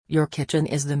Your kitchen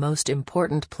is the most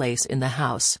important place in the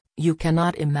house. You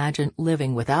cannot imagine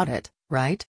living without it,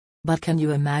 right? But can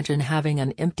you imagine having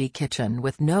an empty kitchen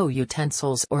with no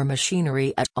utensils or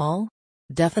machinery at all?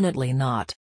 Definitely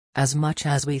not. As much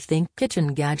as we think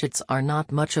kitchen gadgets are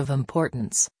not much of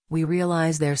importance, we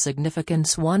realize their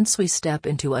significance once we step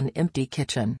into an empty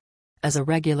kitchen. As a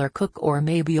regular cook or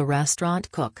maybe a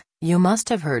restaurant cook, you must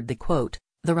have heard the quote,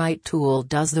 "The right tool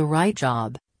does the right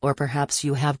job," or perhaps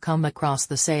you have come across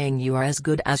the saying, "You are as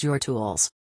good as your tools."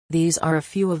 These are a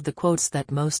few of the quotes that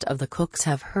most of the cooks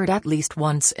have heard at least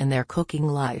once in their cooking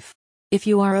life. If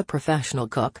you are a professional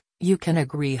cook, you can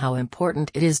agree how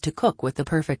important it is to cook with the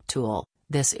perfect tool.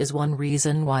 This is one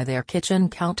reason why their kitchen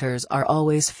counters are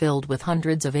always filled with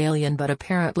hundreds of alien but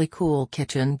apparently cool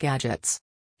kitchen gadgets.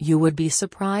 You would be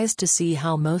surprised to see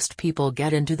how most people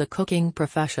get into the cooking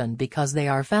profession because they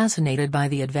are fascinated by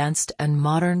the advanced and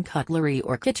modern cutlery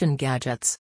or kitchen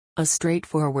gadgets. A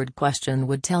straightforward question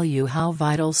would tell you how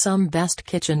vital some best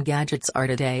kitchen gadgets are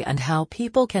today and how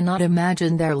people cannot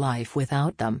imagine their life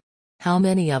without them. How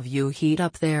many of you heat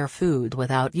up their food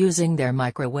without using their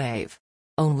microwave?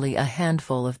 Only a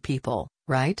handful of people,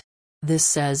 right? This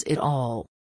says it all.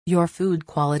 Your food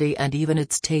quality and even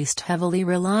its taste heavily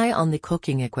rely on the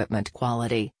cooking equipment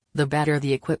quality. The better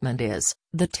the equipment is,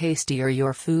 the tastier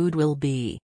your food will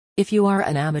be. If you are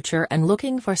an amateur and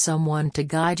looking for someone to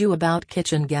guide you about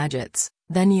kitchen gadgets,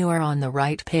 then you are on the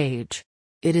right page.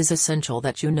 It is essential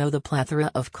that you know the plethora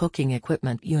of cooking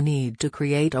equipment you need to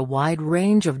create a wide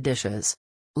range of dishes.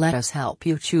 Let us help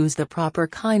you choose the proper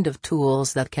kind of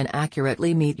tools that can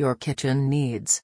accurately meet your kitchen needs.